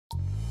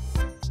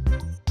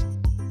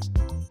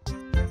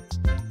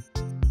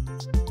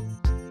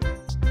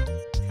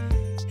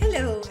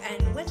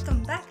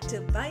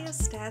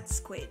Stat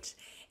Squid.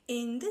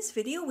 In this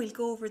video we'll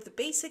go over the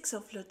basics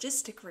of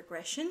logistic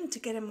regression to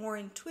get a more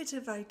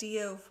intuitive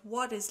idea of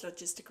what is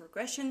logistic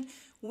regression,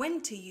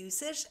 when to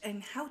use it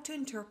and how to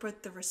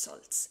interpret the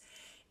results.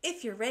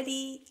 If you're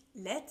ready,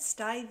 let's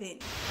dive in.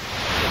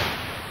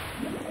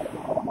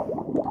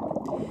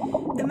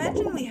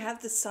 Imagine we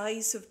have the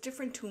size of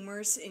different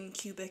tumors in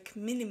cubic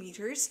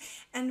millimeters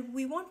and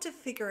we want to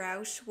figure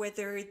out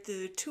whether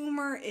the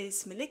tumor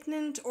is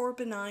malignant or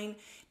benign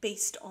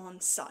based on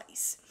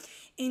size.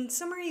 In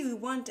summary, we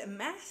want a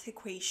math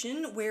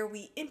equation where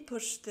we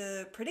input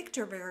the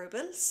predictor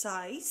variable,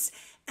 size,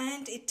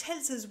 and it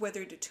tells us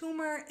whether the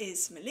tumor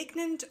is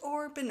malignant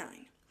or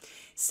benign.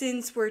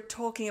 Since we're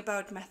talking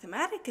about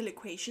mathematical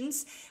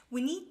equations,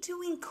 we need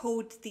to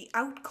encode the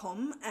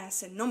outcome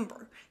as a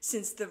number,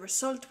 since the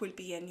result will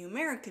be a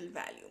numerical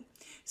value.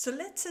 So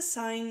let's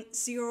assign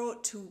 0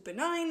 to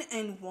benign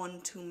and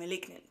 1 to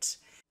malignant.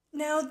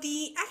 Now,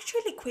 the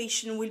actual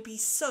equation will be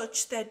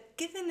such that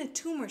given a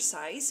tumor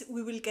size,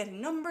 we will get a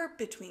number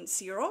between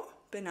 0,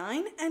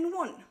 benign, and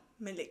 1,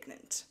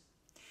 malignant.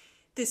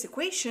 This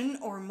equation,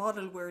 or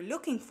model we're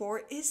looking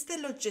for, is the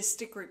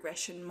logistic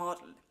regression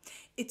model.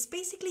 It's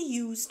basically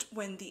used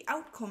when the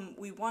outcome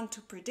we want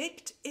to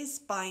predict is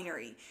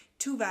binary,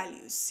 two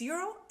values,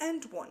 0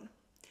 and 1.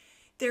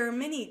 There are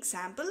many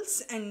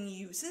examples and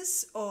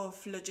uses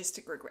of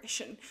logistic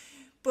regression,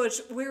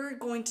 but we're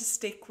going to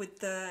stick with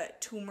the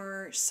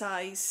tumor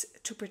size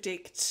to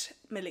predict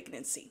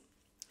malignancy.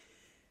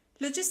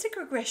 Logistic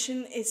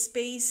regression is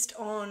based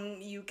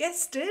on, you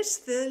guessed it,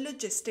 the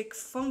logistic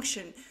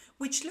function,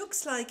 which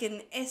looks like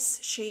an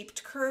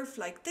S-shaped curve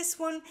like this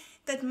one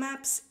that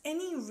maps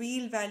any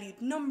real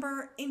valued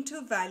number into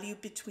a value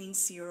between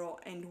 0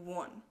 and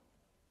 1.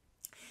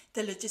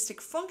 The logistic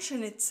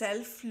function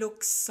itself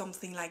looks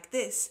something like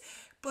this,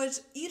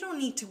 but you don't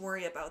need to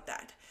worry about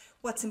that.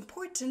 What's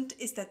important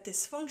is that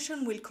this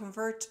function will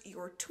convert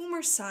your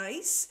tumor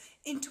size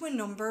into a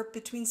number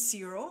between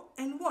 0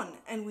 and 1,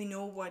 and we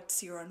know what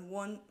 0 and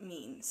 1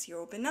 mean,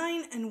 0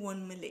 benign and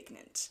 1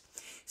 malignant.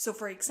 So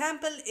for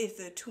example, if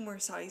the tumor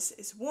size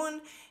is 1,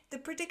 the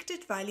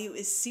predicted value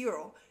is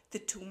 0, the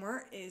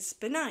tumor is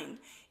benign.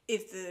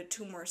 If the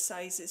tumor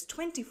size is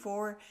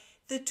 24,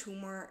 the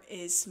tumor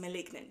is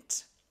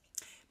malignant.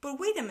 But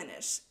wait a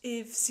minute,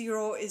 if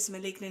 0 is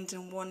malignant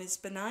and 1 is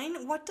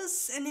benign, what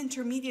does an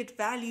intermediate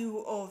value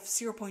of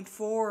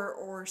 0.4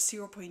 or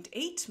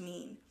 0.8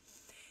 mean?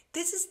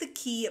 This is the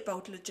key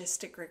about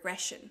logistic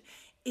regression.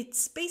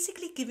 It's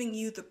basically giving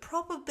you the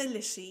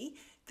probability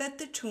that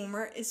the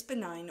tumor is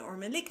benign or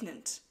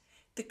malignant.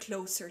 The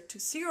closer to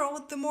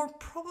 0, the more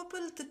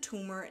probable the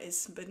tumor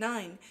is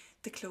benign.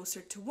 The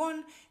closer to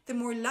 1, the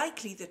more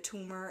likely the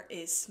tumor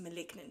is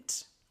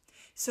malignant.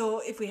 So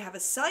if we have a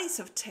size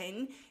of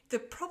 10, the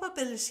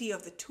probability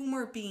of the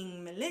tumor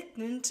being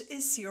malignant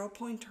is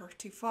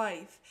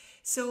 0.35.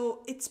 So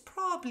it's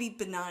probably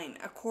benign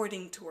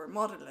according to our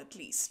model at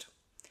least.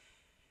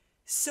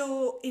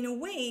 So in a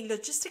way,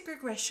 logistic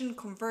regression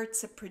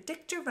converts a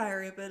predictor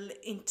variable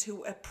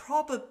into a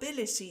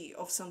probability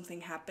of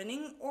something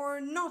happening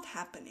or not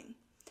happening.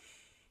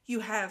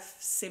 You have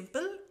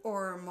simple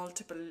or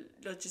multiple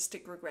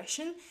logistic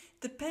regression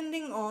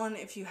depending on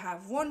if you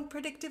have one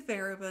predictive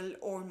variable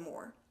or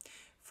more.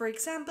 For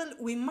example,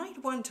 we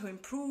might want to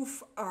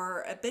improve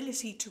our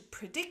ability to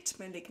predict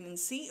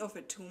malignancy of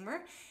a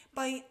tumor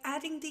by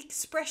adding the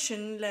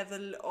expression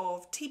level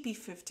of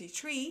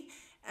TP53,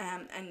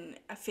 and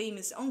a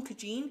famous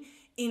oncogene,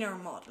 in our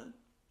model.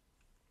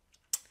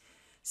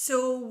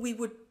 So we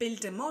would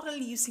build a model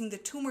using the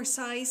tumor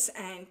size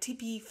and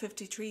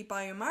TP53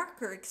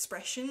 biomarker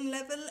expression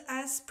level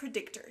as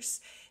predictors.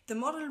 The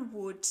model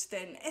would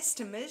then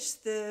estimate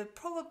the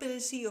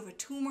probability of a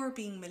tumor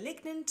being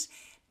malignant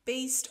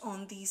based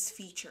on these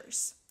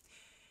features.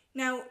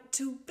 Now,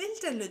 to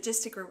build a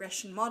logistic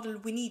regression model,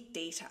 we need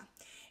data.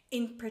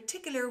 In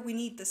particular, we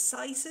need the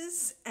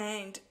sizes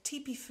and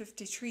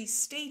TP53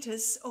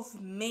 status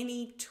of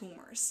many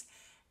tumors.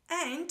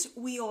 And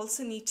we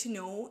also need to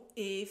know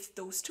if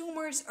those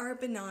tumors are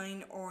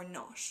benign or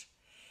not.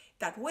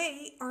 That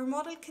way, our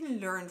model can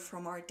learn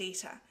from our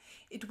data.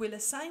 It will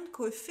assign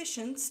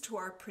coefficients to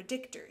our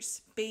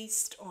predictors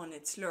based on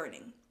its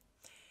learning.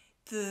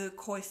 The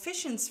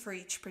coefficients for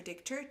each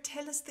predictor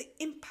tell us the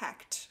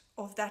impact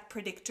of that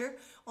predictor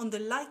on the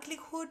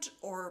likelihood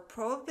or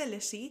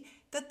probability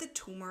that the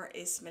tumor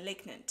is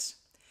malignant.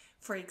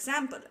 For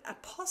example, a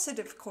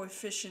positive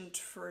coefficient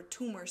for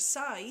tumor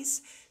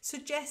size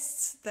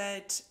suggests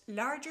that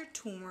larger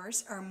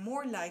tumors are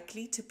more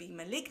likely to be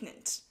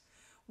malignant,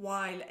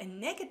 while a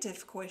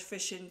negative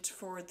coefficient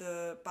for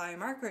the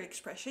biomarker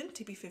expression,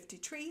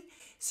 TP53,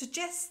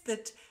 suggests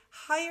that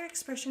higher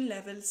expression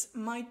levels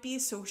might be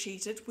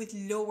associated with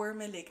lower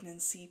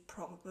malignancy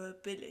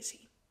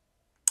probability.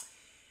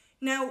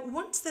 Now,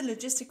 once the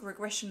logistic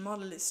regression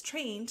model is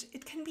trained,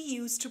 it can be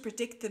used to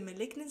predict the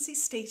malignancy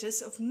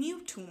status of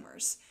new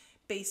tumors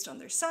based on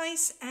their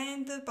size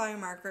and the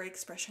biomarker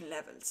expression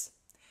levels.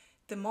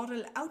 the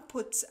model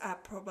outputs a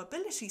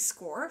probability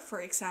score, for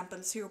example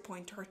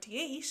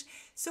 0.38,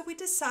 so we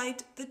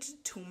decide that the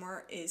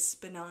tumour is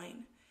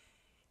benign.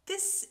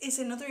 This is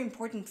another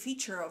important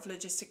feature of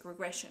logistic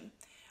regression.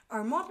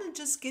 Our model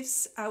just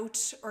gives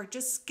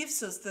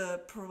us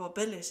the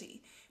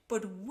probability,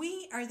 but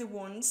we are the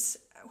ones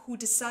who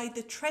decide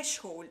the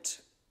threshold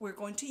we're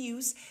going to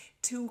use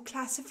to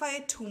classify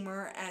a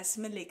tumour as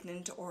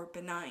malignant or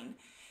benign.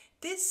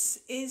 This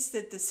is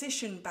the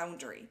decision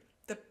boundary,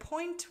 the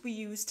point we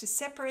use to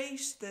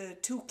separate the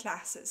two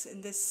classes.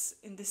 In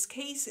this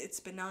case, it's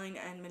benign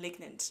and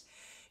malignant.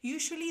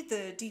 Usually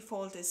the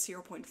default is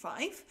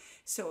 0.5,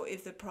 so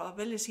if the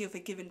probability of a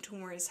given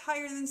tumour is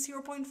higher than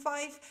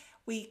 0.5,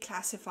 we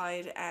classify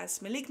it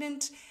as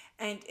malignant,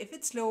 and if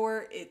it's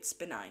lower, it's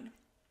benign.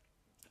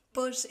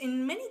 But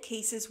in many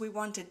cases, we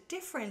want a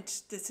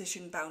different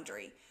decision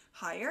boundary,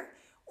 higher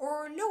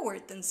or lower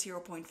than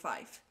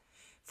 0.5.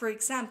 For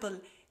example,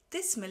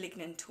 this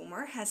malignant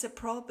tumour has a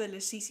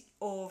probability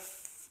of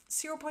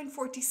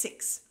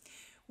 0.46.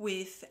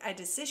 With a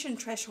decision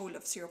threshold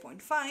of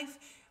 0.5,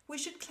 we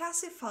should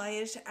classify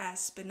it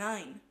as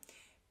benign.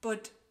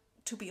 But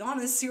to be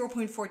honest,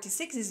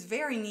 0.46 is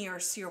very near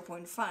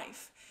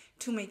 0.5.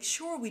 To make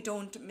sure we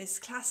don't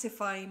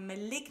misclassify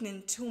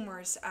malignant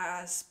tumours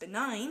as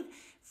benign,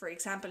 for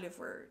example, if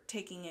we're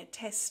taking a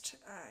test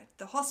at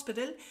the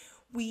hospital,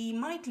 we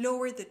might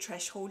lower the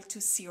threshold to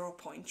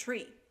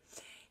 0.3.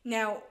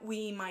 Now,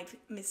 we might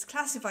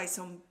misclassify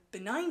some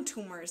benign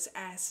tumours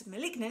as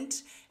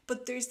malignant,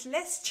 but there's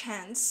less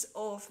chance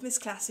of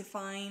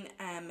misclassifying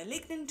a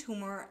malignant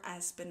tumour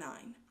as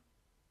benign.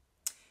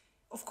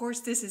 Of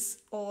course, this is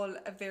all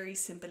a very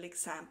simple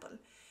example.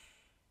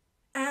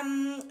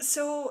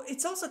 So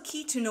it's also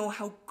key to know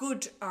how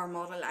good our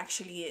model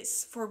actually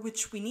is, for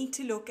which we need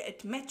to look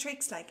at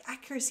metrics like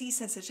accuracy,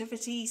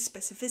 sensitivity,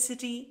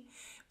 specificity,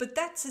 but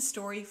that's a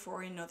story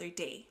for another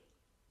day.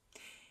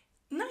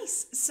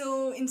 Nice.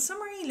 So in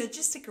summary,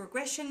 logistic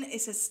regression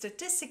is a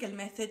statistical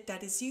method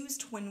that is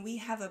used when we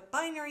have a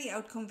binary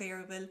outcome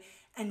variable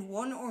and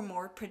one or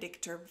more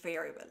predictor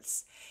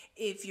variables.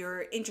 If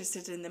you're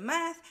interested in the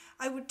math,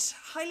 I would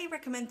highly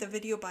recommend the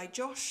video by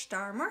Josh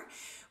Darmer,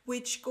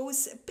 which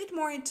goes a bit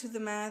more into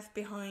the math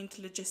behind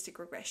logistic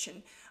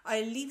regression.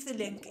 I'll leave the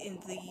link in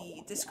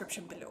the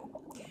description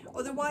below.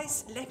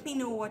 Otherwise, let me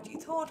know what you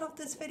thought of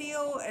this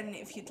video, and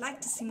if you'd like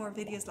to see more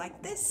videos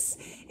like this,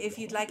 if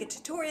you'd like a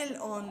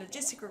tutorial on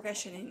logistic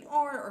regression in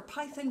R or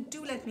Python,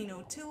 do let me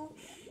know too.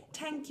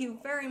 Thank you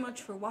very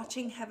much for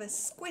watching. Have a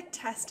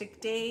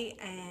squid-tastic day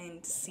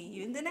and see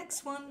you in the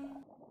next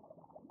one.